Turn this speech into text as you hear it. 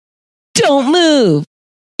Don't move.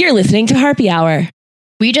 You're listening to Harpy Hour.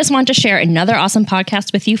 We just want to share another awesome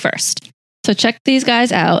podcast with you first. So check these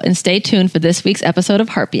guys out and stay tuned for this week's episode of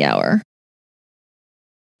Harpy Hour.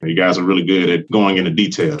 You guys are really good at going into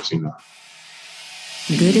details, you know.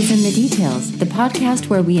 Good is in the Details, the podcast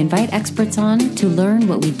where we invite experts on to learn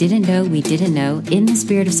what we didn't know in the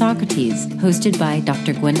spirit of Socrates, hosted by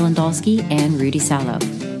Dr. Gwendolyn Dolsky and Rudy Salo.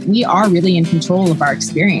 We are really in control of our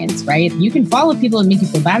experience, right? You can follow people and make you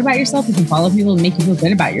feel bad about yourself. You can follow people and make you feel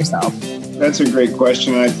good about yourself. That's a great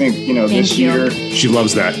question. I think, this year... She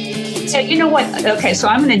loves that. So you know what? Okay, so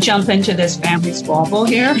I'm going to jump into this family squabble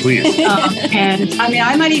here. Please. And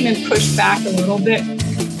I might even push back a little bit.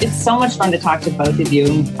 It's so much fun to talk to both of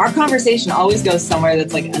you. Our conversation always goes somewhere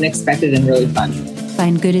that's like unexpected and really fun.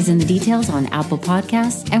 Find Good is in the Details on Apple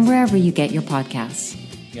Podcasts and wherever you get your podcasts.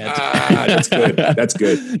 That's good. That's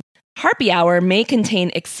good. Harpy Hour may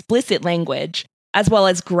contain explicit language, as well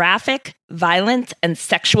as graphic, violent, and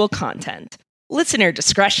sexual content. Listener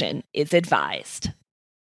discretion is advised.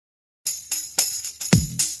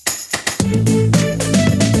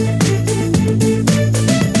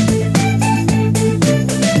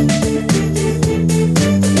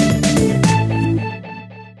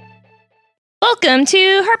 Welcome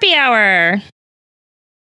to Harpy Hour.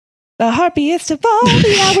 The harpiest of all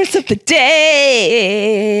the hours of the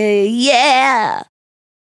day. Yeah.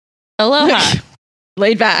 Aloha.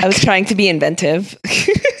 Laid back. I was trying to be inventive.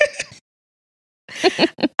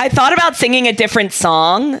 I thought about singing a different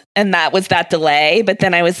song, and that was that delay. But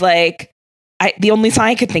then I was like, the only song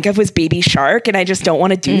I could think of was Baby Shark, and I just don't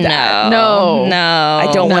want to do that. No.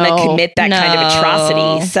 I don't want to commit that kind of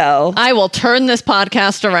atrocity. So I will turn this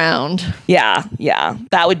podcast around. Yeah,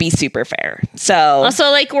 that would be super fair. So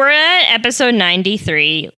Also, we're at episode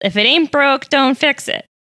 93. If it ain't broke, don't fix it.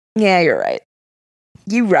 yeah, you're right.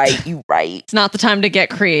 You right. It's not the time to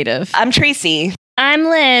get creative. I'm Tracy. I'm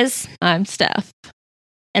Liz, I'm Steph.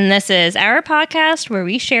 and this is our podcast where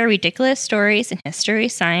we share ridiculous stories in history,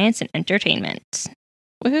 science, and entertainment.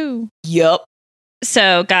 Woohoo. Yup.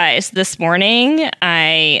 So, guys, this morning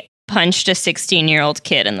I punched a 16-year-old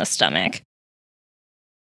kid in the stomach.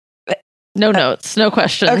 No notes, no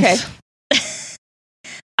questions. Okay.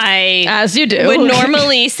 I As you do. would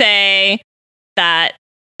normally say that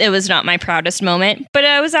it was not my proudest moment, but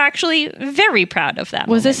I was actually very proud of that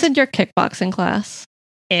Was moment. this in your kickboxing class?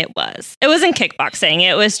 It was. It wasn't kickboxing.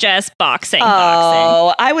 It was just boxing.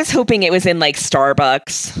 Oh, I was hoping it was in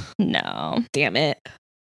Starbucks. No. Damn it.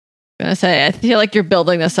 I'm going to say, I feel like you're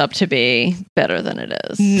building this up to be better than it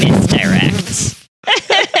is. Misdirect.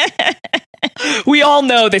 We all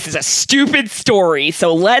know this is a stupid story,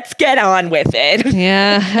 so let's get on with it.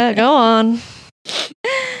 Yeah, go on.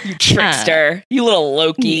 You trickster. You little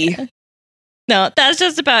Loki. Yeah. No, that's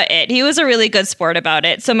just about it. He was a really good sport about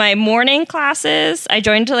it. So my morning classes, I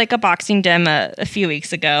joined to a boxing gym a few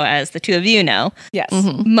weeks ago, as the two of you know. Yes.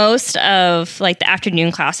 Mm-hmm. Most of the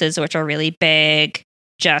afternoon classes, which are really big,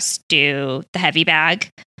 just do the heavy bag.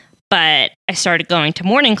 But I started going to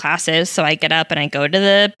morning classes, so I get up and I go to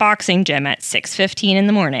the boxing gym at 6:15 in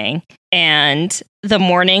the morning. And the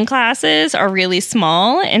morning classes are really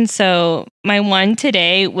small. And so my one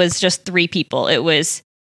today was just 3 people. It was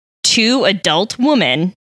 2 adult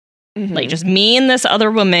women, just me and this other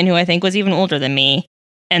woman who I think was even older than me,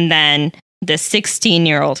 and then the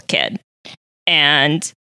 16-year-old kid. And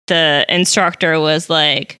the instructor was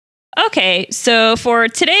like, okay, so for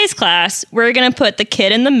today's class, we're going to put the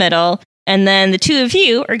kid in the middle, and then the 2 of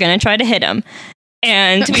you are going to try to hit him.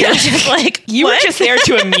 And we were just like, You what? were just there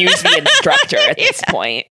to amuse the instructor at this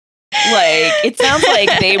point. It sounds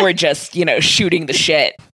like they were just, shooting the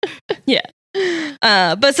shit. Yeah.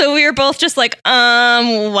 But so we were both just like,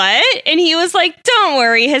 what? And he was like, don't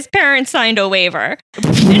worry, his parents signed a waiver. I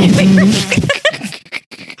don't know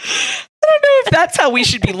if that's how we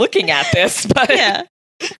should be looking at this, but Yeah.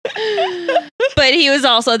 But he was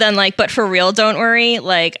also then like, but for real, don't worry.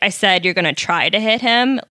 Like I said, you're going to try to hit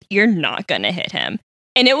him. You're not going to hit him.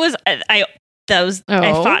 And it was, I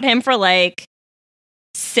fought him for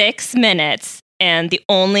 6 minutes. And the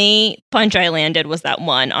only punch I landed was that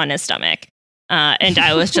one on his stomach. And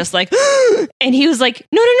I was just like, and he was like,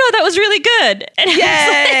 no, that was really good. And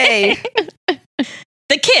yay!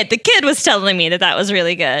 The kid was telling me that was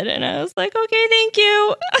really good. And I was like, okay, thank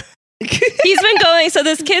you. So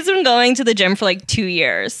this kid's been going to the gym for 2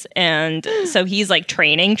 years. And so he's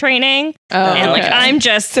training. Oh, and okay. I'm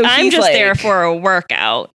just there for a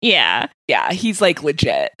workout. Yeah. Yeah, he's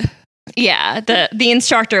legit. Yeah, the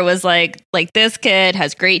instructor was like this kid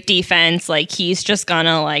has great defense. Like he's just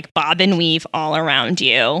gonna like bob and weave all around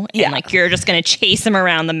you, and like you're just gonna chase him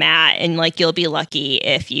around the mat, and like you'll be lucky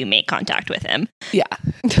if you make contact with him. Yeah.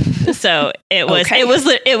 So it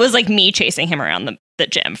was like me chasing him around the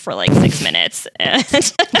gym for like 6 minutes.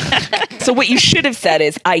 So what you should have said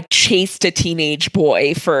is, I chased a teenage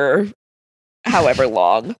boy for however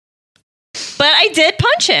long. But I did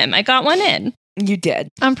punch him. I got one in. You did.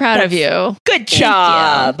 I'm proud of you. Good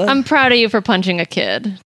job. I'm proud of you for punching a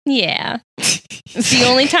kid. Yeah. It's the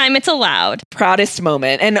only time it's allowed. Proudest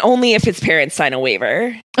moment. And only if his parents sign a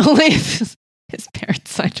waiver. Only if his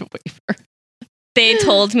parents signed a waiver. They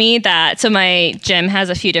told me that, so my gym has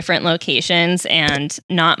a few different locations, and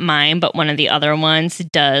not mine, but one of the other ones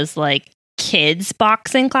does like kids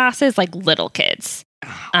boxing classes, like little kids.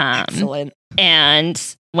 Excellent.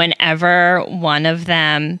 And whenever one of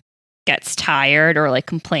them gets tired or like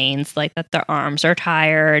complains like that their arms are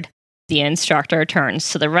tired, the instructor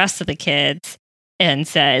turns to the rest of the kids and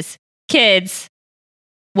says, "Kids,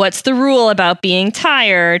 what's the rule about being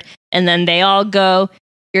tired?" And then they all go,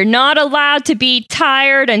 "You're not allowed to be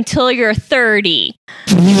tired until you're 30.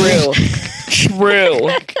 True.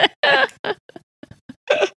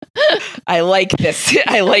 I like this.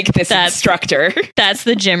 Instructor. That's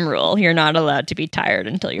the gym rule. You're not allowed to be tired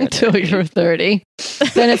until you're 30. Until you're 30.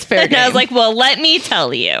 Then it's fair game. And I was like, well, let me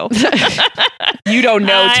tell you. You don't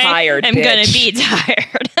know tired, I'm going to be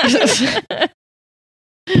tired.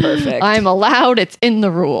 Perfect. I'm allowed. It's in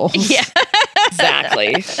the rules. Yeah.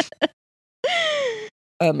 Exactly.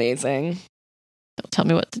 Amazing. Don't tell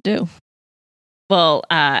me what to do. Well,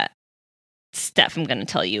 Steph, I'm going to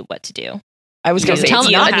tell you what to do. I was going to say, tell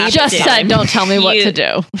me. I just said, don't tell me what to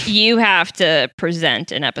do. You have to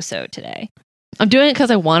present an episode today. I'm doing it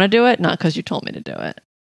because I want to do it, not because you told me to do it.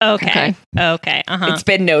 Okay. Uh-huh. It's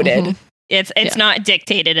been noted. Mm-hmm. It's not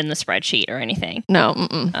dictated in the spreadsheet or anything. No.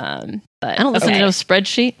 But I don't listen to no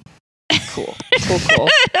spreadsheet. Cool.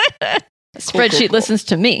 Spreadsheet cool. listens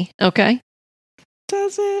to me. Okay.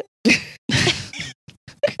 Does it?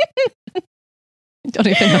 I don't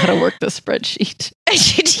even know how to work the spreadsheet.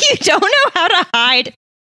 You don't know how to hide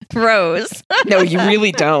rows. No, you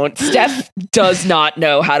really don't. Steph does not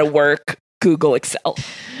know how to work Google Excel.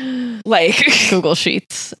 Like Google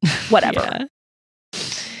Sheets. Whatever.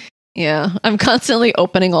 Yeah. I'm constantly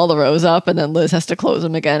opening all the rows up, and then Liz has to close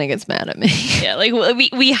them again and gets mad at me. Yeah, like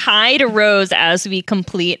we hide rows as we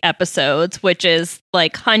complete episodes, which is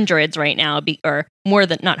like hundreds right now, or more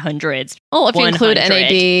than, not hundreds. Oh, if you include 100.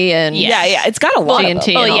 NAD and yeah, it's got a lot G&T of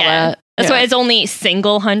them. and all that. That's why it's only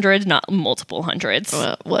single hundreds, not multiple hundreds.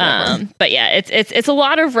 Whatever. But yeah, it's a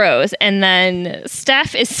lot of rows, and then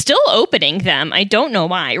Steph is still opening them. I don't know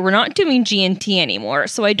why. We're not doing G&T anymore,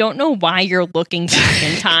 so I don't know why you're looking back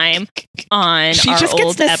in time on She our just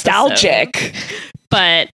old gets nostalgic. episode.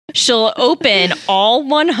 But she'll open all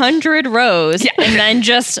 100 rows and then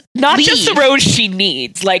just not leave. just the rows she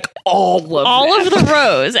needs, like all of the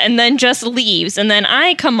rows, and then just leaves. And then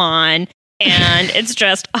I come on, and it's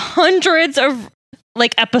just hundreds of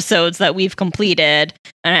like episodes that we've completed,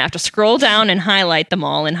 and I have to scroll down and highlight them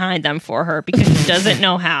all and hide them for her because she doesn't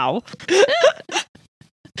know how.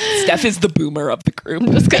 Steph is the boomer of the group.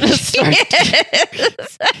 I'm just gonna start.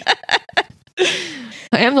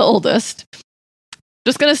 I am the oldest.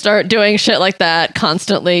 Just gonna start doing shit like that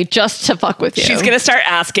constantly just to fuck with you. She's gonna start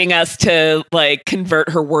asking us to like convert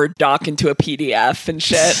her Word doc into a PDF and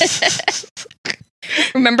shit.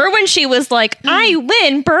 Remember when she was like, "I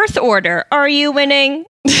win birth order. Are you winning?"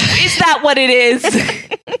 Is that what it is?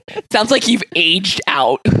 Sounds like you've aged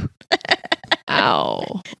out.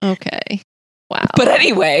 Ow. Okay. Wow. But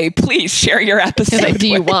anyway, please share your episode. Like, do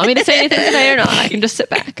you want me to say anything today or not? I can just sit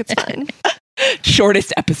back. It's fine.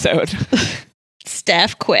 Shortest episode.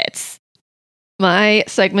 Steph quits. My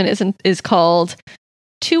segment is called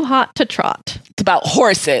Too Hot to Trot. It's about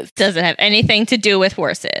horses. Does it have anything to do with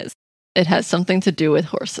horses? It has something to do with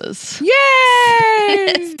horses.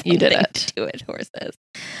 Yay! You did it. To do with horses.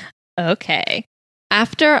 Okay.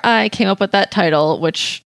 After I came up with that title,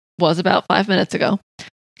 which was about 5 minutes ago,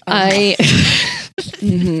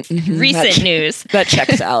 Recent news. That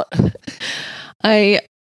checks out. I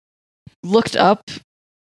looked up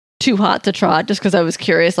Too Hot to Trot just because I was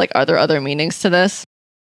curious, like, are there other meanings to this?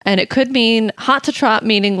 And it could mean hot to trot,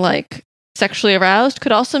 meaning like sexually aroused,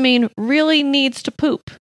 could also mean really needs to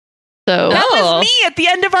poop. So that was me at the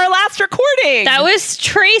end of our last recording. That was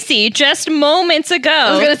Tracy just moments ago.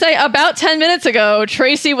 I was going to say about 10 minutes ago,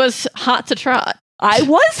 Tracy was hot to trot. I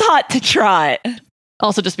was hot to trot.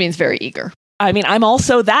 Also just means very eager. I mean, I'm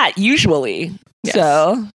also that usually. Yes.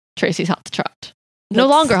 So Tracy's hot to trot. No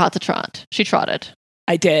longer hot to trot. She trotted.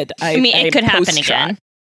 I did. I mean, it could happen post-trot. again.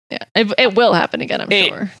 Yeah, it will happen again, I'm It-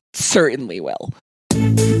 sure. Certainly will.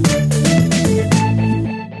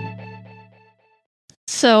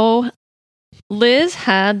 So Liz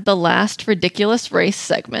had the last ridiculous race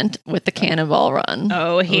segment with the cannonball run.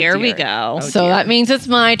 Oh, here we dear. go. Oh, so dear. that means it's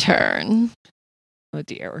my turn. Oh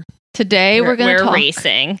dear. Today we're going to talk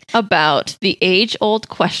racing. about the age-old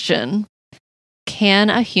question, can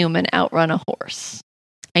a human outrun a horse?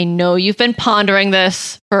 I know you've been pondering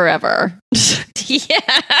this forever. Yeah.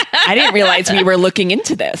 I didn't realize we were looking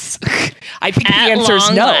into this. I think At the answer is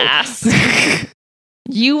long no. last.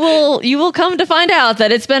 You will come to find out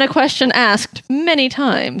that it's been a question asked many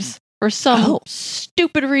times for some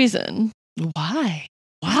stupid reason. Why?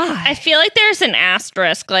 I feel like there's an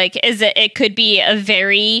asterisk. Like, it could be a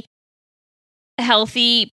very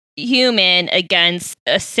healthy human against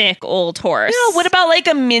a sick old horse. No, what about like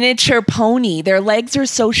a miniature pony? Their legs are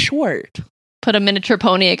so short. Put a miniature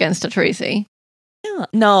pony against a Tracy. Yeah.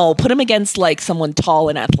 No, put them against like someone tall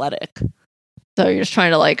and athletic. So you're just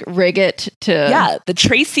trying to like rig it to... Yeah, the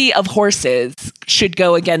Tracy of horses should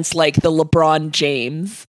go against like the LeBron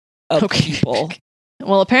James of people.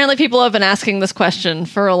 Well, apparently people have been asking this question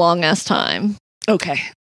for a long ass time. Okay.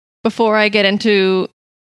 Before I get into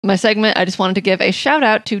my segment, I just wanted to give a shout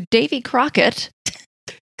out to Davy Crockett.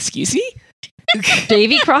 Excuse me?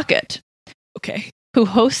 Davy Crockett. Okay. Who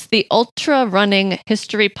hosts the Ultra Running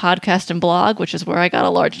History podcast and blog, which is where I got a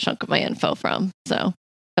large chunk of my info from. So I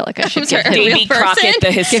felt like I should give him Davy Crockett, the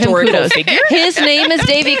give him historical kudos. figure. His name is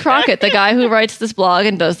Davy Crockett, the guy who writes this blog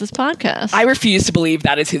and does this podcast. I refuse to believe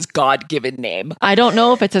that is his God-given name. I don't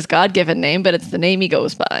know if it's his God-given name, but it's the name he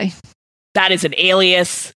goes by. That is an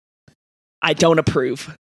alias. I don't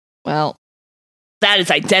approve. Well, that is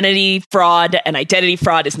identity fraud, and identity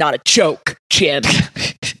fraud is not a joke, Jim.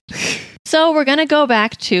 So we're going to go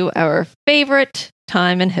back to our favorite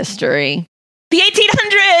time in history. The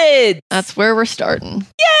 1800s! That's where we're starting.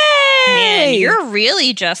 Yay! Man, you're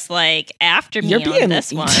really just like after me on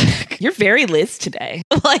this one. You're very Liz today.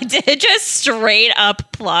 Well, I did just straight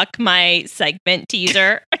up pluck my segment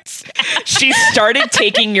teaser. She started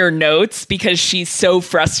taking your notes because she's so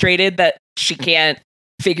frustrated that she can't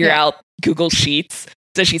figure out Google Sheets.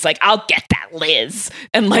 So she's like, I'll get that, Liz.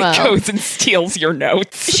 And like goes and steals your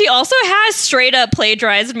notes. She also has straight up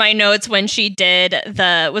plagiarized my notes when she did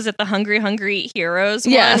was it the Hungry Heroes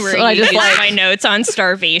one? Yes, where I you just used my notes on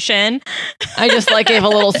starvation. I just like gave a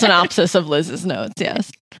little synopsis of Liz's notes,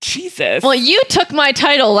 yes. Jesus. Well, you took my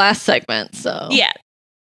title last segment, so. Yeah.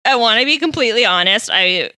 I want to be completely honest.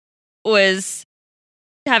 I was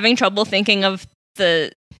having trouble thinking of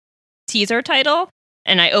the teaser title,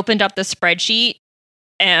 and I opened up the spreadsheet.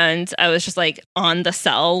 And I was just like on the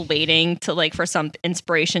cell waiting to like for some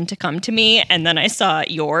inspiration to come to me. And then I saw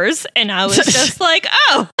yours and I was just like,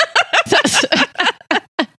 oh,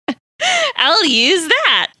 I'll use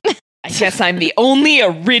that. I guess I'm the only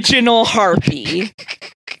original harpy.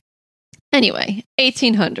 Anyway,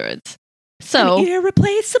 1800s. So,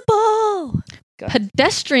 irreplaceable.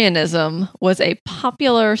 Pedestrianism was a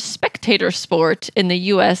popular spectator sport in the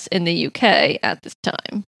US and the UK at this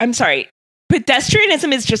time. I'm sorry.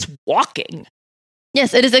 Pedestrianism is just walking.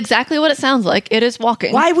 Yes, it is exactly what it sounds like. It is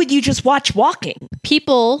walking. Why would you just watch walking?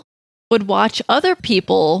 People would watch other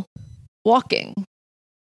people walking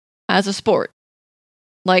as a sport.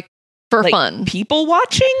 Like, for fun. People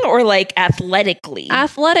watching or like athletically?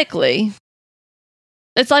 Athletically.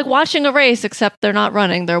 It's like watching a race, except they're not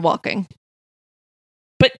running, they're walking.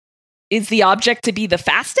 But is the object to be the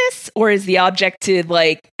fastest? Or is the object to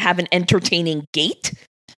like have an entertaining gait?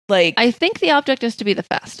 Like, I think the object is to be the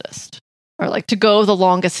fastest. Or like to go the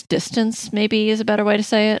longest distance, maybe is a better way to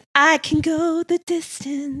say it. I can go the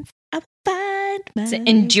distance. I'll find my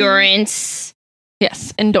endurance.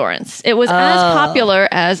 Yes, endurance. It was as popular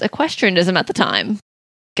as equestrianism at the time.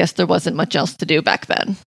 Guess there wasn't much else to do back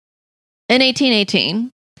then. In 1818,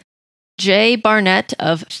 J. Barnett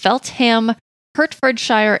of Feltham,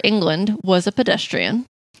 Hertfordshire, England, was a pedestrian.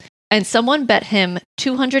 And someone bet him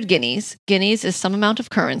 200 guineas. Guineas is some amount of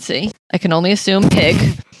currency. I can only assume pig.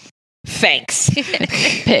 Thanks.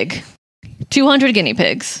 Pig. 200 guinea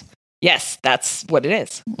pigs. Yes, that's what it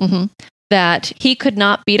is. Mm-hmm. That he could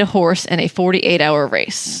not beat a horse in a 48-hour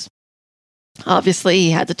race. Obviously,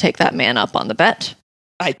 he had to take that man up on the bet.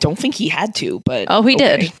 I don't think he had to, but... Oh, he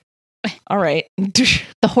did. All right.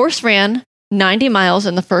 The horse ran 90 miles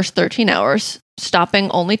in the first 13 hours, stopping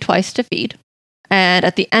only twice to feed. And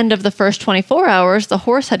at the end of the first 24 hours, the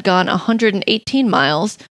horse had gone 118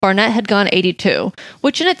 miles. Barnett had gone 82,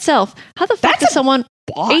 which in itself, how the fuck does someone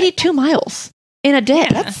 82 miles in a day?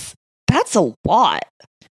 That's That's a lot.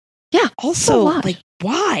 Yeah. Also, like,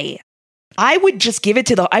 why? I would just give it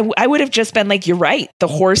to I would have just been like, you're right. The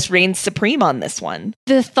horse reigns supreme on this one.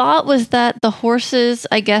 The thought was that the horses,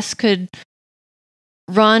 I guess, could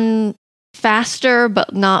run faster,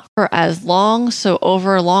 but not for as long. So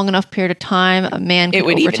over a long enough period of time, a man could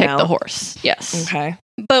overtake the horse. Yes. Okay.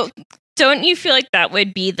 But don't you feel like that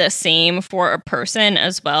would be the same for a person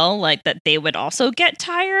as well? Like that they would also get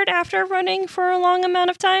tired after running for a long amount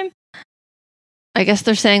of time? I guess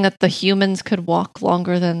they're saying that the humans could walk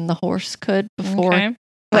longer than the horse could before. Okay.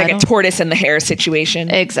 Like a tortoise and the hare situation.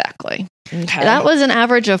 Exactly. Okay. That was an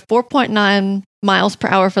average of 4.9 miles per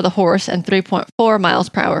hour for the horse and 3.4 miles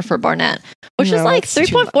per hour for Barnett, which is like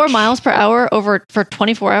 3.4 miles per hour for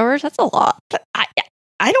 24 hours. That's a lot.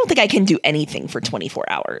 I don't think I can do anything for 24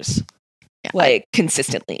 hours. Yeah, like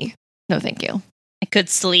consistently. No, thank you. I could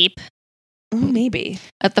sleep. Maybe.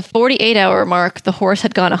 At the 48-hour mark, the horse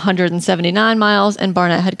had gone 179 miles and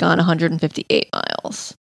Barnett had gone 158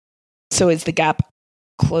 miles. So is the gap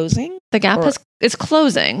closing? The gap is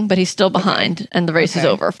closing, but he's still behind, and the race is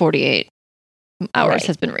over. 48 hours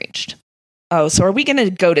has been reached. Oh, so are we going to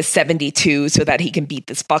go to 72 so that he can beat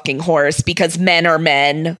this fucking horse because men are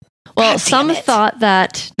men? Well, some thought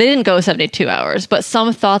that they didn't go 72 hours, but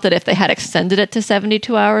some thought that if they had extended it to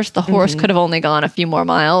 72 hours, the horse could have only gone a few more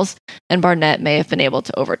miles, and Barnett may have been able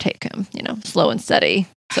to overtake him, slow and steady.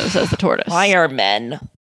 So says the tortoise. Why are men?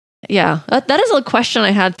 Yeah, that is a question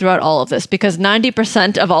I had throughout all of this, because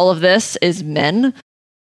 90% of all of this is men.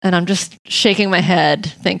 And I'm just shaking my head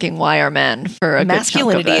thinking, why are men for a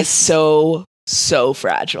masculinity good chunk of this? Is so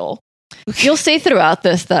fragile. You'll see throughout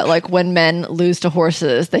this that like when men lose to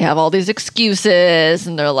horses, they have all these excuses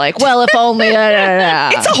and they're like, well, if only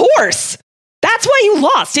It's a horse. That's why you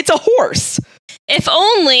lost. It's a horse. If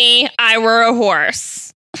only I were a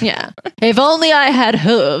horse. Yeah. If only I had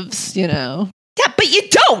hooves, Yeah, but you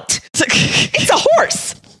don't. It's a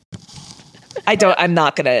horse. I'm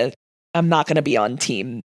not gonna be on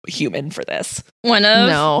team human for this. One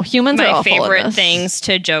of humans my are favorite things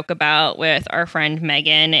to joke about with our friend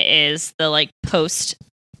Megan is the like post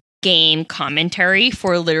game commentary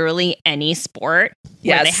for literally any sport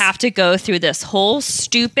where they have to go through this whole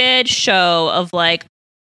stupid show of like,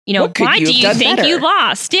 why do you think you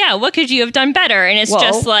lost? Yeah, what could you have done better? And it's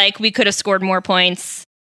just like, we could have scored more points.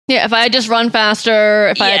 Yeah, if I had just run faster,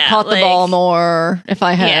 if I had caught the ball more, if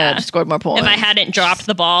I had scored more points. If I hadn't dropped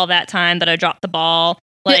the ball that time that I dropped the ball.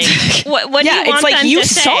 Like, what do you want it's like them you to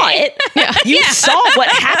saw say? it. Yeah. You saw what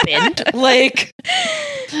happened. Like,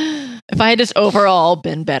 if I had just overall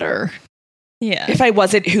been better. Yeah. If I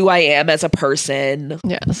wasn't who I am as a person.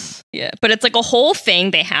 Yes. Yeah. But it's like a whole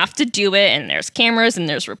thing. They have to do it. And there's cameras and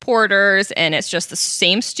there's reporters. And it's just the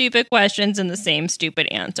same stupid questions and the same stupid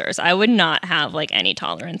answers. I would not have like any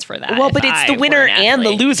tolerance for that. Well, but it's the winner and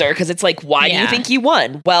the loser. Because it's like, why do you think you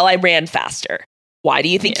won? Well, I ran faster. Why do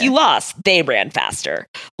you think you lost? They ran faster.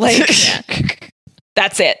 Like,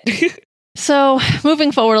 that's it. So,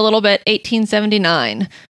 moving forward a little bit, 1879.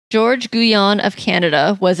 George Guyon of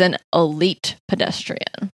Canada was an elite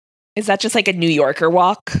pedestrian. Is that just like a New Yorker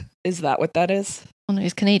walk? Is that what that is? Oh, no,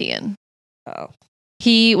 he's Canadian. Oh.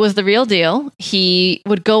 He was the real deal. He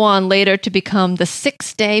would go on later to become the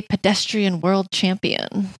 6-day pedestrian world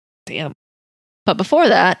champion. Damn. But before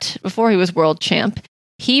that, before he was world champ,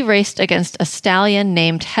 he raced against a stallion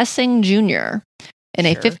named Hessing Jr. in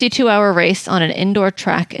a 52-hour race on an indoor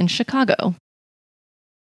track in Chicago.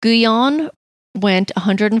 Guyon went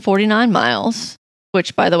 149 miles,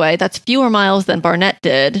 which, by the way, that's fewer miles than Barnett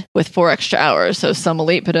did with 4 extra hours, so some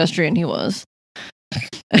elite pedestrian he was.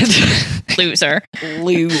 Loser.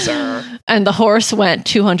 And the horse went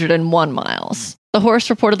 201 miles. The horse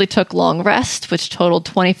reportedly took long rest, which totaled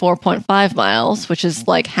 24.5 miles, which is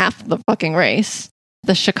like half the fucking race.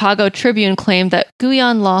 The Chicago Tribune claimed that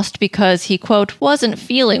Guyon lost because he, quote, wasn't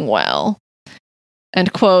feeling well.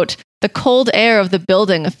 And, quote, the cold air of the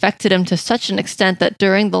building affected him to such an extent that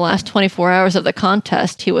during the last 24 hours of the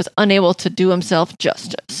contest, he was unable to do himself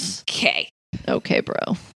justice. Okay,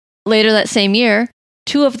 bro. Later that same year,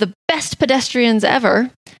 2 of the best pedestrians ever,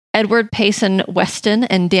 Edward Payson Weston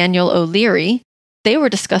and Daniel O'Leary, they were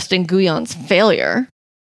discussing Guyon's failure.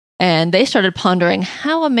 And they started pondering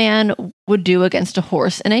how a man would do against a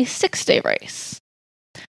horse in a 6-day race.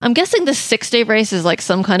 I'm guessing this 6-day race is like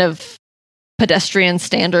some kind of pedestrian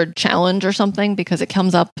standard challenge or something, because it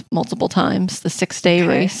comes up multiple times, the 6-day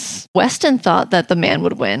race. Weston thought that the man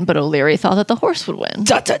would win, but O'Leary thought that the horse would win.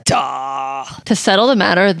 To settle the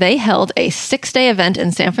matter, they held a 6-day event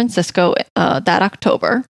in San Francisco that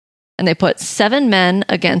October, and they put 7 men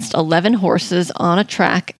against 11 horses on a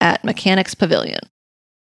track at Mechanics Pavilion.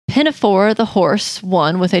 Pinafore, the horse,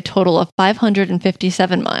 won with a total of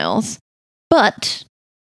 557 miles. But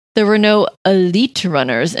there were no elite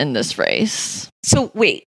runners in this race. So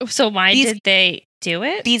wait. So why did they do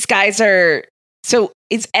it? These guys are... So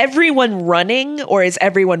is everyone running or is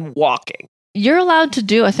everyone walking? You're allowed to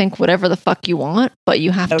do, I think, whatever the fuck you want, but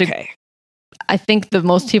you have to... I think the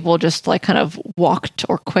most people just like kind of walked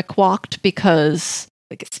or quick walked because...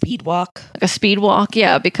 Like a speed walk? Like a speed walk,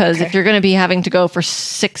 yeah, because if you're going to be having to go for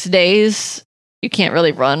 6 days, you can't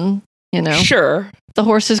really run, you know? Sure. The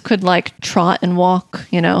horses could like trot and walk,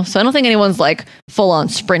 you know? So I don't think anyone's like full on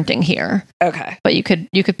sprinting here. Okay. But you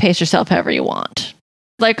could pace yourself however you want.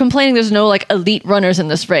 Like complaining there's no like elite runners in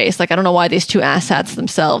this race. Like I don't know why these two asshats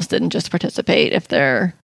themselves didn't just participate if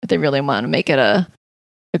they really want to make it a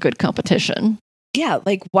good competition. Yeah,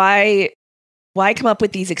 like why come up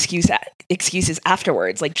with these excuses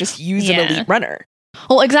afterwards? Like just use an elite runner.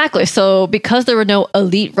 Well, exactly. So because there were no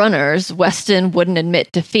elite runners, Weston wouldn't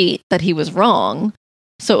admit defeat, that he was wrong.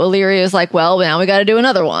 So Illyria is like, well, now we got to do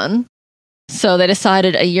another one. So they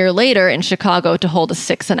decided a year later in Chicago to hold a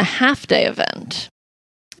 6.5 day event.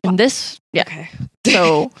 And this, Okay.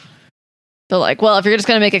 So they're like, well, if you're just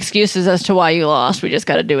going to make excuses as to why you lost, we just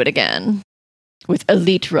got to do it again with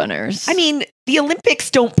elite runners. I mean, the Olympics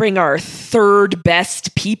don't bring our third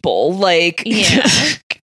best people. Like,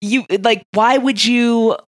 you like, why would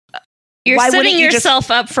you? You're setting yourself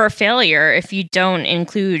up for failure if you don't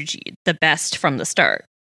include the best from the start.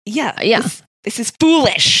 Yeah. This is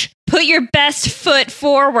foolish. Put your best foot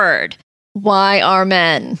forward. Why are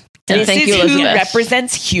men? This is who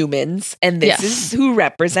represents humans, and this is who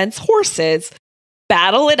represents horses.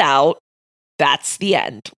 Battle it out. That's the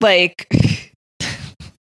end. Like,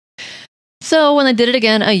 so when they did it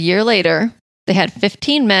again a year later, they had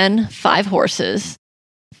 15 men, 5 horses.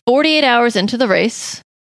 48 hours into the race,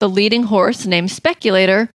 the leading horse, named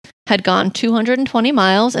Speculator, had gone 220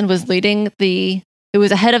 miles and was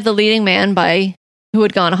ahead of the leading man who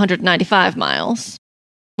had gone 195 miles.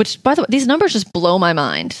 Which, by the way, these numbers just blow my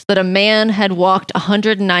mind. That a man had walked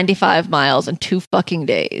 195 miles in 2 fucking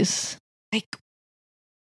days. Like,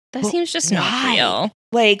 that seems just not real.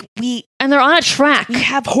 Like, and they're on a track. We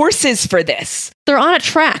have horses for this. They're on a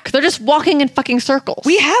track. They're just walking in fucking circles.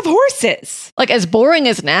 We have horses. Like, as boring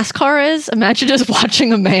as NASCAR is, imagine just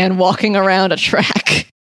watching a man walking around a track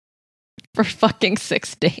for fucking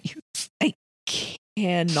 6 days. I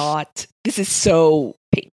cannot. This is so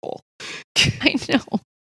painful. I know.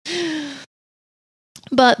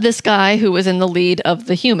 But this guy who was in the lead of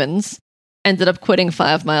the humans ended up quitting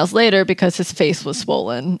 5 miles later because his face was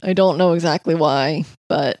swollen. I don't know exactly why,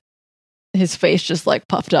 but his face just like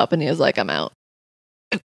puffed up and he was like, I'm out.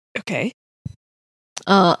 Okay.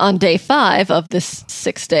 On day 5 of this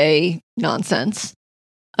 6-day nonsense,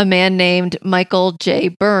 a man named Michael J.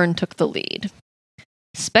 Byrne took the lead.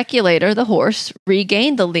 Speculator, the horse,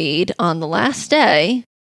 regained the lead on the last day,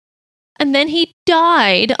 and then he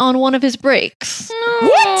died on one of his breaks. No.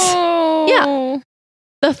 What? Yeah.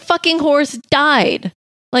 The fucking horse died.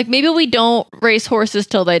 Like, maybe we don't race horses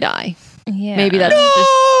till they die. Yeah. Maybe that's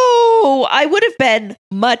No! I would have been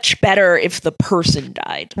much better if the person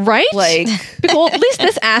died. Right? Like, well, at least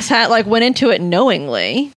this asshat like went into it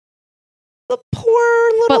knowingly. The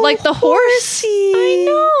poor little But like the horse, horsey. I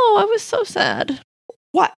know. I was so sad.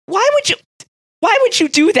 What? Why would you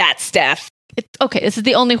do that, Steph? Okay, this is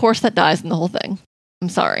the only horse that dies in the whole thing. I'm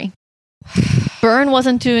sorry. Byrne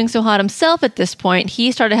wasn't doing so hot himself at this point.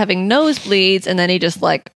 He started having nosebleeds and then he just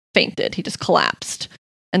like fainted. He just collapsed.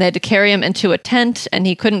 And they had to carry him into a tent and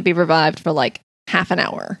he couldn't be revived for like half an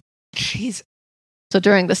hour. Jeez. So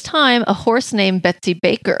during this time, a horse named Betsy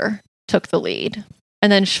Baker took the lead.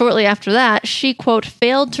 And then shortly after that, she, quote,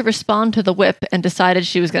 failed to respond to the whip and decided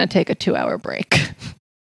she was going to take a 2-hour break.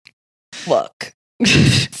 Look,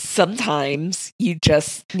 sometimes you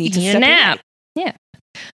just need to a nap. Yeah.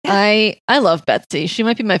 I love Betsy. She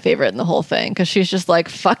might be my favorite in the whole thing because she's just like,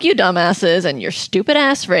 fuck you dumbasses and your stupid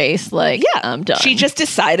ass race. Like, yeah, I'm done. She just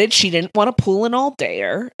decided she didn't want to pull an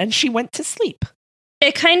all-dayer and she went to sleep.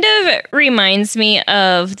 It kind of reminds me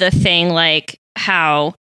of the thing like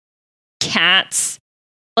how cats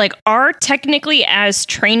like are technically as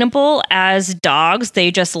trainable as dogs.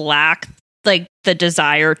 They just lack like the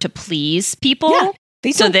desire to please people. Yeah.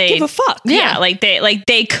 They don't give a fuck. Yeah,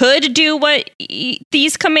 they could do what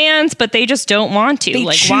these commands, but they just don't want to. They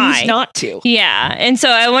like, choose why? Not to. Yeah, and so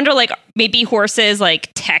I wonder, like, maybe horses like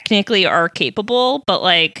technically are capable, but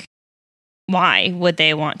like, why would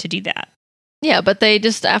they want to do that? Yeah, but they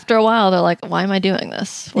just after a while they're like, why am I doing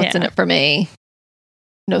this? What's in it for me?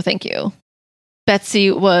 No, thank you.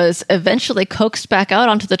 Betsy was eventually coaxed back out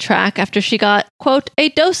onto the track after she got, quote, a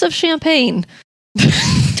dose of champagne.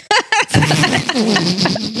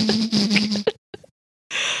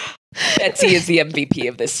 Betsy is the MVP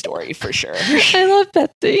of this story for sure. I love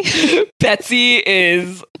Betsy. Betsy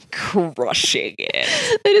is crushing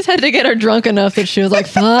it. They just had to get her drunk enough that she was like,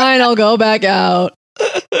 fine, I'll go back out.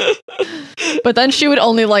 But then she would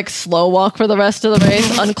only like slow walk for the rest of the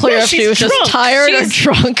race. Unclear if she was drunk. just tired or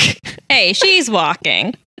drunk. Hey, she's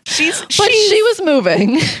walking. But she was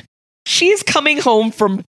moving. She's coming home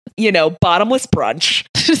from, bottomless brunch.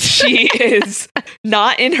 She is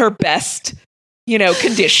not in her best,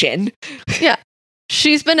 condition. Yeah.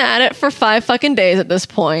 She's been at it for 5 fucking days at this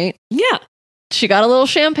point. Yeah. She got a little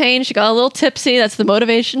champagne. She got a little tipsy. That's the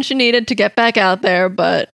motivation she needed to get back out there,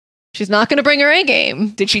 but she's not going to bring her A game.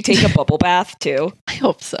 Did she take a bubble bath too? I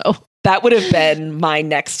hope so. That would have been my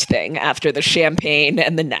next thing after the champagne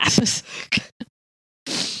and the naps.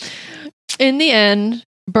 In the end,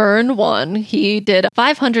 Byrne won. He did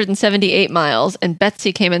 578 miles, and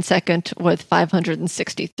Betsy came in second with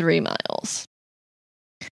 563 miles.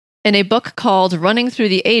 In a book called Running Through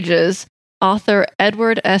the Ages, author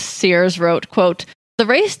Edward S. Sears wrote, quote, "The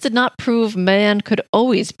race did not prove man could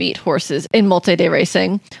always beat horses in multi-day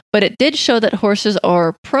racing, but it did show that horses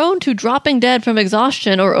are prone to dropping dead from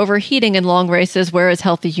exhaustion or overheating in long races, whereas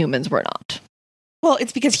healthy humans were not." Well,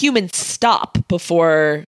 it's because humans stop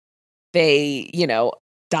before they,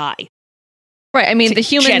 die. Right. I mean, the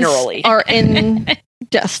humans generally are in...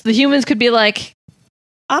 Yes, the humans could be like,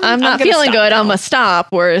 I'm not feeling good, I'm going to stop,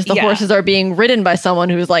 whereas the horses are being ridden by someone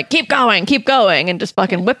who's like, keep going, and just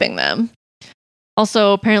fucking whipping them.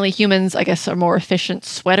 Also, apparently humans, I guess, are more efficient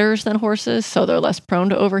sweaters than horses, so they're less prone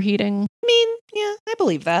to overheating. I mean, yeah, I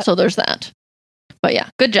believe that. So there's that. But yeah,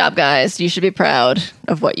 good job, guys. You should be proud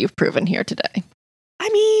of what you've proven here today. I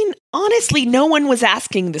mean, honestly, no one was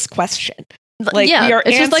asking this question. Like, yeah, we are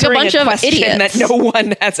it's just like a bunch of idiots that no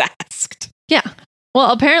one has asked. Yeah.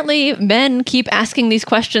 Well, apparently men keep asking these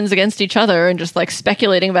questions against each other and just like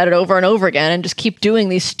speculating about it over and over again and just keep doing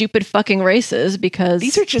these stupid fucking races because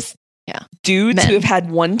these are just dudes who have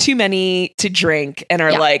had one too many to drink and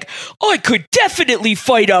are like, I could definitely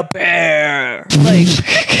fight a bear. Like,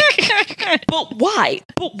 but why?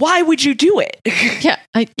 But why would you do it? Yeah,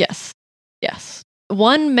 yes.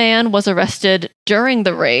 One man was arrested during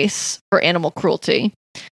the race for animal cruelty,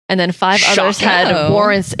 and then 5 others had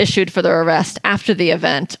warrants issued for their arrest after the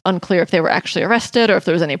event. Unclear if they were actually arrested or if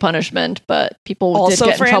there was any punishment, but people also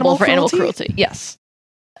did get in trouble for animal cruelty. Yes.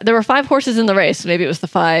 There were 5 horses in the race. Maybe it was the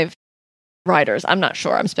 5 riders. I'm not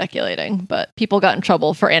sure. I'm speculating, but people got in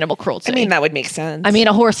trouble for animal cruelty. I mean, that would make sense. I mean,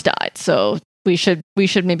 a horse died, so we should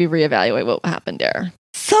maybe reevaluate what happened there.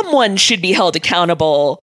 Someone should be held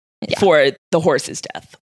accountable for the horse's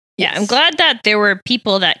death. Yeah, I'm glad that there were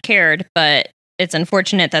people that cared, but it's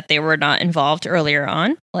unfortunate that they were not involved earlier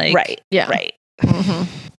on. Like, right. Mm-hmm.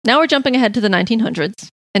 Now we're jumping ahead to the 1900s.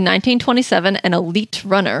 In 1927, an elite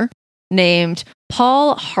runner named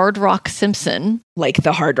Paul Hard Rock Simpson, like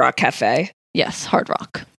the Hard Rock Cafe. Yes, Hard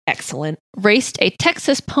Rock. Excellent. Raced a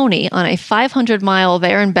Texas pony on a 500-mile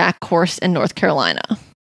there and back course in North Carolina.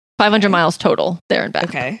 500 miles total there and back.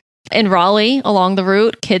 Okay. In Raleigh, along the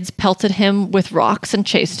route, kids pelted him with rocks and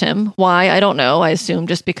chased him. Why? I don't know. I assume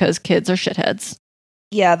just because kids are shitheads.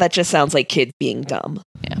 Yeah, that just sounds like kids being dumb.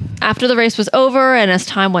 Yeah. After the race was over and as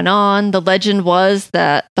time went on, the legend was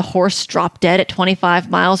that the horse dropped dead at 25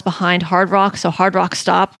 miles behind Hard Rock, so Hard Rock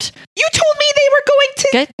stopped. You told me they were going to...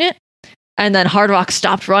 Get it? And then Hard Rock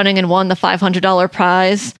stopped running and won the $500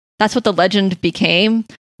 prize. That's what the legend became.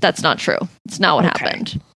 That's not true. It's not what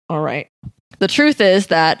happened. All right. The truth is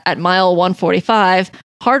that at mile 145,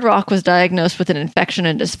 Hard Rock was diagnosed with an infection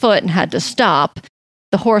in his foot and had to stop.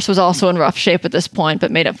 The horse was also in rough shape at this point,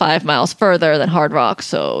 but made it 5 miles further than Hard Rock,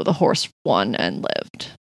 so the horse won and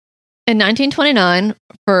lived. In 1929,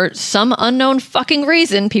 for some unknown fucking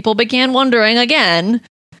reason, people began wondering again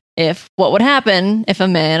what would happen if a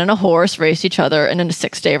man and a horse raced each other in a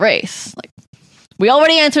 6-day race. Like, we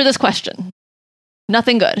already answered this question.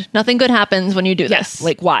 Nothing good. Nothing good happens when you do this.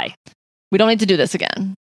 Like, why? We don't need to do this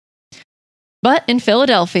again. But in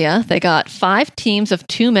Philadelphia, they got 5 teams of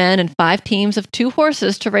 2 men and 5 teams of 2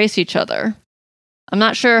 horses to race each other. I'm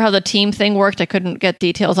not sure how the team thing worked. I couldn't get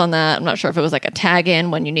details on that. I'm not sure if it was like a tag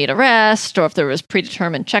in when you need a rest, or if there was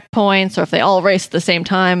predetermined checkpoints, or if they all raced at the same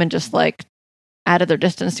time and just like added their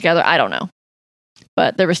distance together. I don't know.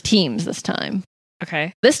 But there was teams this time.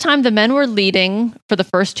 Okay. This time the men were leading for the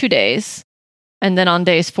first 2 days. And then on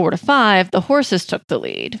days 4 to 5, the horses took the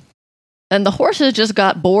lead. And the horses just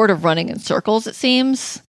got bored of running in circles, it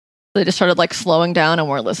seems. They just started like slowing down and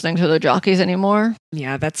weren't listening to their jockeys anymore.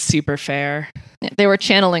 Yeah, that's super fair. They were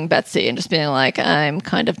channeling Betsy and just being like, I'm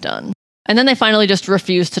kind of done. And then they finally just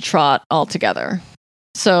refused to trot altogether.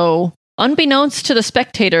 So, unbeknownst to the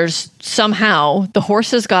spectators, somehow the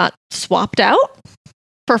horses got swapped out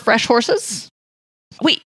for fresh horses.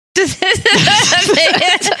 Wait, Wait,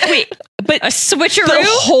 but a switcheroo? The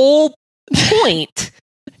whole point.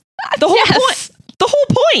 The whole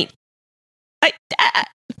point.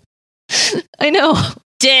 I know.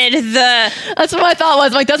 That's what my thought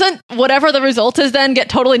was. Like, doesn't whatever the result is then get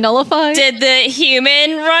totally nullified? Did the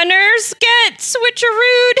human runners get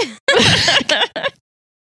switcherooed?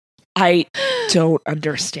 I don't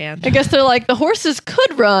understand. I guess they're like, the horses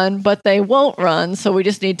could run, but they won't run, so we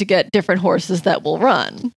just need to get different horses that will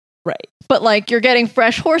run. Right. But like, you're getting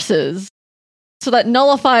fresh horses, so that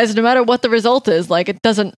nullifies no matter what the result is. Like, it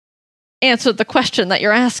doesn't answer the question that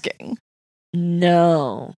you're asking.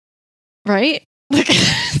 No. Right?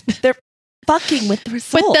 They're fucking with the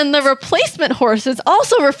results. But then the replacement horses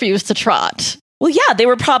also refuse to trot. Well, yeah, they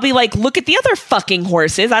were probably like, look at the other fucking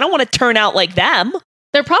horses. I don't want to turn out like them.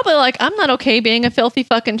 They're probably like, I'm not okay being a filthy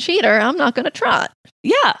fucking cheater. I'm not going to trot.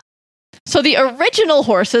 Yeah. So the original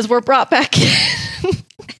horses were brought back in.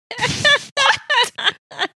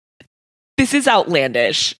 This is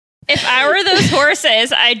outlandish. If I were those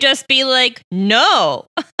horses, I'd just be like, no,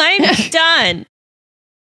 I'm done.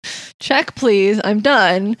 Check, please. I'm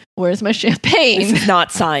done. Where's my champagne? This is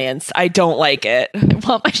not science. I don't like it. I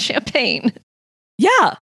want my champagne.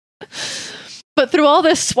 Yeah. But through all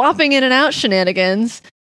this swapping in and out shenanigans,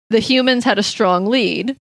 the humans had a strong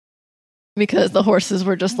lead because the horses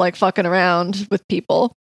were just like fucking around with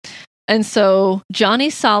people. And so Johnny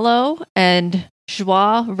Salo and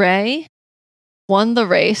Joie Ray won the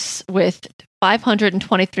race with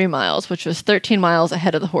 523 miles, which was 13 miles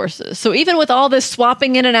ahead of the horses. So even with all this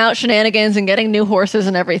swapping in and out shenanigans and getting new horses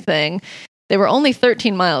and everything, they were only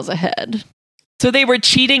 13 miles ahead. So they were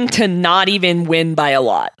cheating to not even win by a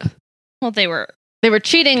lot. Well, they were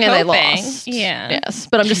cheating and they lost. Yeah. Yes.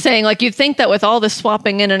 But I'm just saying, like, you'd think that with all this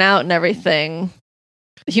swapping in and out and everything,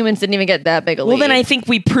 the humans didn't even get that big a lead. Well, then I think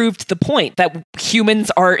we proved the point that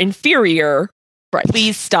humans are inferior. Right.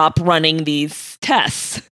 Please stop running these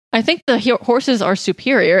tests. I think the horses are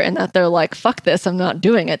superior in that they're like, fuck this, I'm not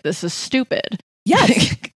doing it. This is stupid.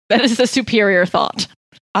 Yes. That is the superior thought.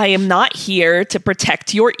 I am not here to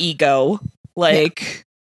protect your ego. Like,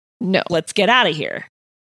 no. Let's get out of here.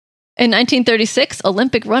 In 1936,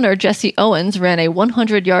 Olympic runner Jesse Owens ran a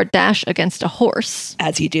 100-yard dash against a horse.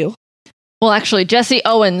 As you do. Well, actually, Jesse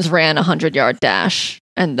Owens ran a 100-yard dash,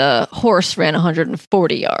 and the horse ran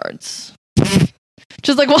 140 yards.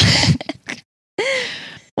 Just like, what?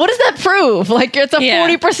 What does that prove? Like, it's a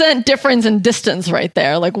 40% difference in distance right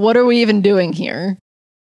there. Like, what are we even doing here?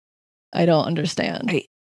 I don't understand.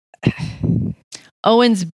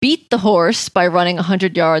 Owens beat the horse by running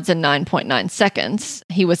 100 yards in 9.9 seconds.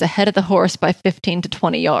 He was ahead of the horse by 15 to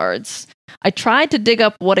 20 yards. I tried to dig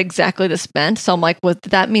up what exactly this meant. So I'm like,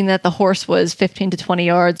 did that mean that the horse was 15 to 20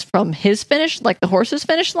 yards from his finish, like the horse's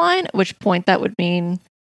finish line? At which point that would mean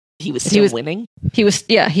he was still winning. He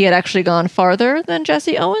had actually gone farther than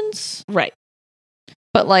Jesse Owens. Right.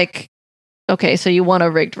 But like, okay, so you won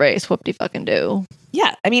a rigged race. Whoop-de-fucking-do.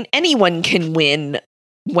 Yeah. I mean, anyone can win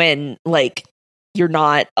when, like, you're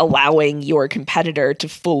not allowing your competitor to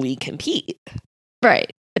fully compete.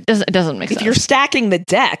 Right. It doesn't make sense. If you're stacking the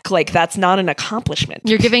deck, like, that's not an accomplishment.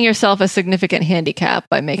 You're giving yourself a significant handicap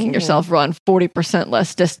by making yourself run 40%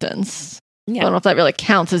 less distance. Yeah. I don't know if that really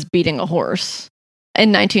counts as beating a horse.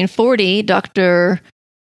 In 1940, I'm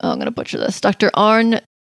going to butcher this, Dr. Arne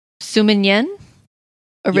Suominen,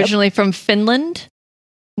 originally from Finland,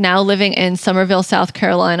 now living in Summerville, South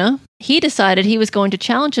Carolina, he decided he was going to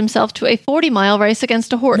challenge himself to a 40-mile race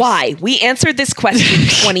against a horse. Why? We answered this question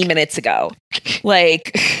 20 minutes ago.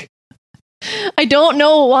 Like, I don't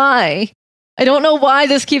know why. I don't know why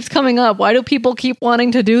this keeps coming up. Why do people keep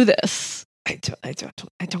wanting to do this? I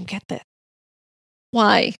don't get that.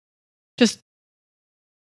 Why? Just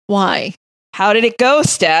why? How did it go,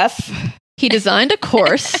 Steph? He designed a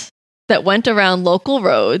course that went around local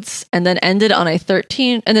roads and then ended on and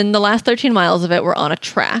then the last 13 miles of it were on a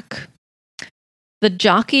track. The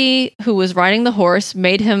jockey who was riding the horse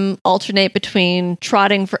made him alternate between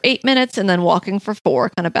trotting for 8 minutes and then walking for 4,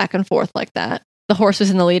 kind of back and forth like that. The horse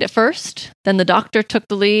was in the lead at first. Then the doctor took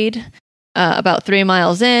the lead about 3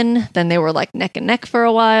 miles in. Then they were like neck and neck for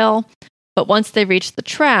a while. But once they reached the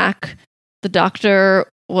track, the doctor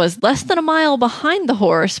was less than a mile behind the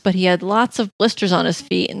horse, but he had lots of blisters on his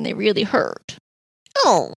feet and they really hurt.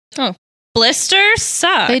 Oh. Blisters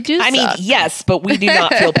suck. They do. I mean, suck. yes, but we do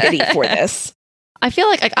not feel pity for this. I feel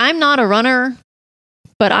like I'm not a runner,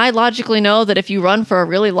 but I logically know that if you run for a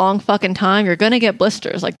really long fucking time, you're going to get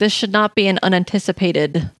blisters. Like, this should not be an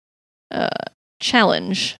unanticipated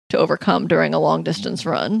challenge to overcome during a long distance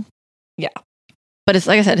run. Yeah. But it's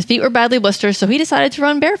like I said, his feet were badly blistered, so he decided to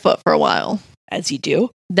run barefoot for a while. As you do.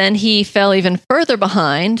 Then he fell even further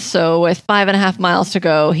behind, so with 5.5 miles to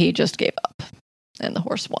go, he just gave up. And the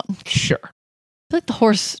horse won. Sure. I feel like the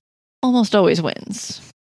horse almost always wins.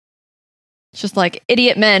 It's just like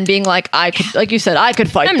idiot men being like, I could, like you said, I could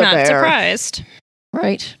fight I'm the not bear. surprised.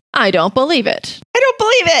 Right? I don't believe it. I don't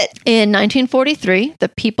believe it. In 1943, the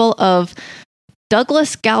people of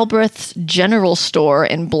Douglas Galbraith's General Store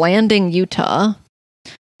in Blanding, Utah.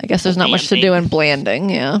 I guess there's not much to do in Blanding,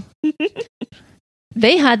 yeah.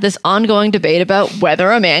 They had this ongoing debate about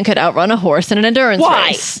whether a man could outrun a horse in an endurance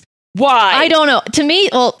race. Why? I don't know. To me,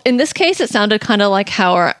 well, in this case, it sounded kind of like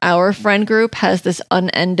how our friend group has this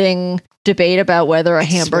unending debate about whether a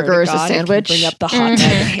hamburger is a sandwich. Bring up the hot dog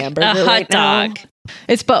and hamburger A hot right now. dog.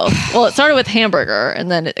 It's both. Well, it started with hamburger and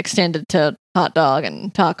then it extended to hot dog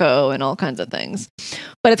and taco and all kinds of things.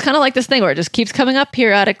 But it's kind of like this thing where it just keeps coming up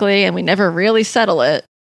periodically and we never really settle it.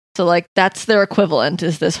 So, like, that's their equivalent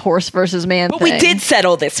is this horse versus man But thing. we did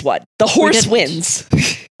settle this one. The horse wins.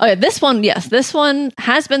 Oh, yeah, this one, yes. This one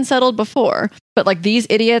has been settled before. But, like, these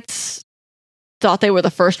idiots thought they were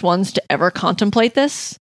the first ones to ever contemplate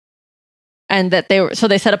this. And that so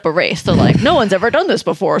they set up a race. They're like, no one's ever done this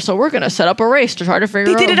before, so we're going to set up a race to try to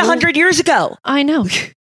figure out. They did it 100 years ago. I know.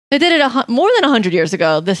 They did it more than 100 years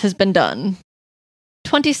ago. This has been done.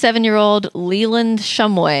 27-year-old Leland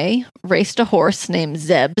Shumway raced a horse named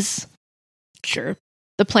Zebs. Sure.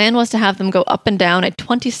 The plan was to have them go up and down a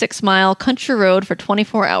 26-mile country road for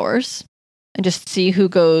 24 hours and just see who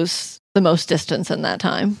goes the most distance in that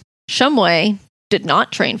time. Shumway did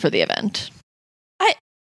not train for the event.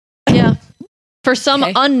 Yeah. For some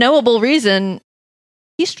unknowable reason,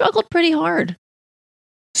 he struggled pretty hard.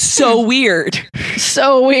 So weird.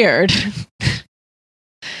 So weird.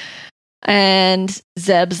 And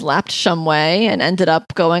Zebs lapped Shumway and ended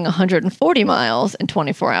up going 140 miles in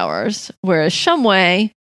 24 hours, whereas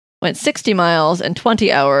Shumway went 60 miles in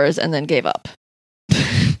 20 hours and then gave up.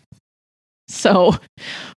 So,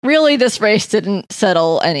 really, this race didn't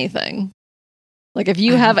settle anything. Like, if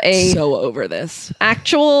you have a so over this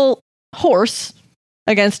actual horse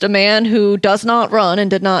against a man who does not run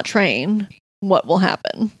and did not train, what will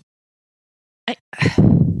happen?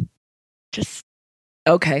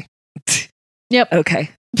 Okay. Yep.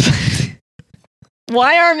 Okay.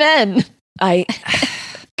 Why are men?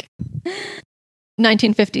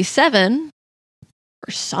 1957,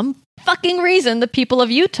 for some fucking reason, the people of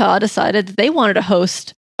Utah decided that they wanted to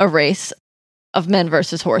host a race of men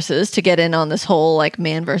versus horses to get in on this whole like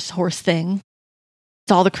man versus horse thing.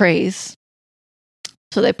 It's all the craze.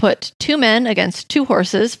 So they put 2 men against 2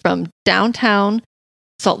 horses from downtown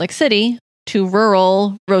Salt Lake City to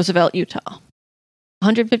rural Roosevelt, Utah.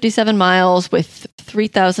 157 miles with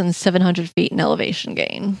 3,700 feet in elevation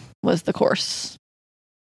gain was the course.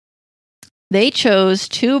 They chose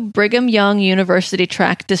 2 Brigham Young University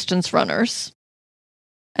track distance runners.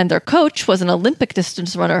 And their coach was an Olympic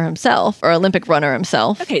distance runner himself, or Olympic runner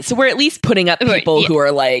himself. Okay, so we're at least putting up people who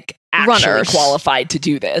are like actually Runners. qualified to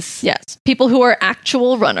do this. Yes. People who are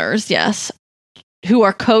actual runners, yes. Who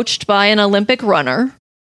are coached by an Olympic runner.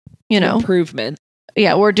 You know. Improvement.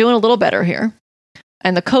 Yeah, we're doing a little better here.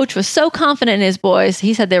 And the coach was so confident in his boys,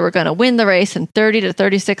 he said they were going to win the race in 30 to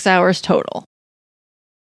 36 hours total.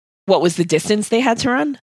 What was the distance they had to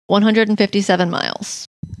run? 157 miles.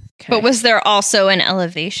 Okay. But was there also an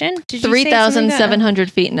elevation?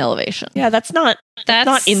 3,700 feet in elevation. Yeah, that's not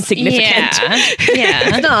insignificant. Yeah.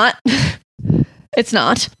 It's not. It's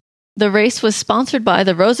not. The race was sponsored by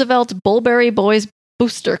the Roosevelt Bulberry Boys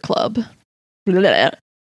Booster Club. It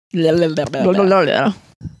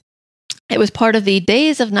was part of the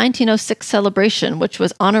Days of 1906 celebration, which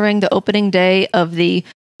was honoring the opening day of the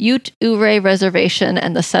Ute Ouray Reservation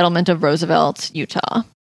and the settlement of Roosevelt, Utah.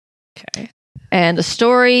 Okay. And the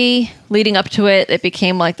story leading up to it, it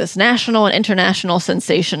became like this national and international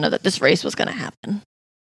sensation that this race was going to happen.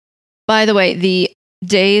 By the way, the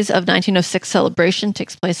Days of 1906 celebration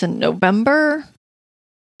takes place in November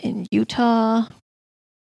in Utah.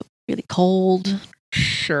 Really cold.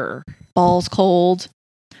 Sure. Balls cold.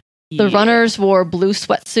 The runners wore blue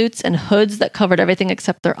sweatsuits and hoods that covered everything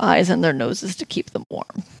except their eyes and their noses to keep them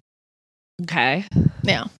warm. Okay.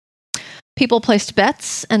 Yeah. People placed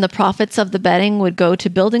bets, and the profits of the betting would go to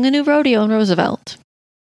building a new rodeo in Roosevelt.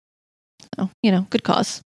 So, you know, good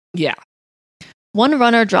cause. Yeah. One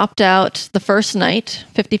runner dropped out the first night,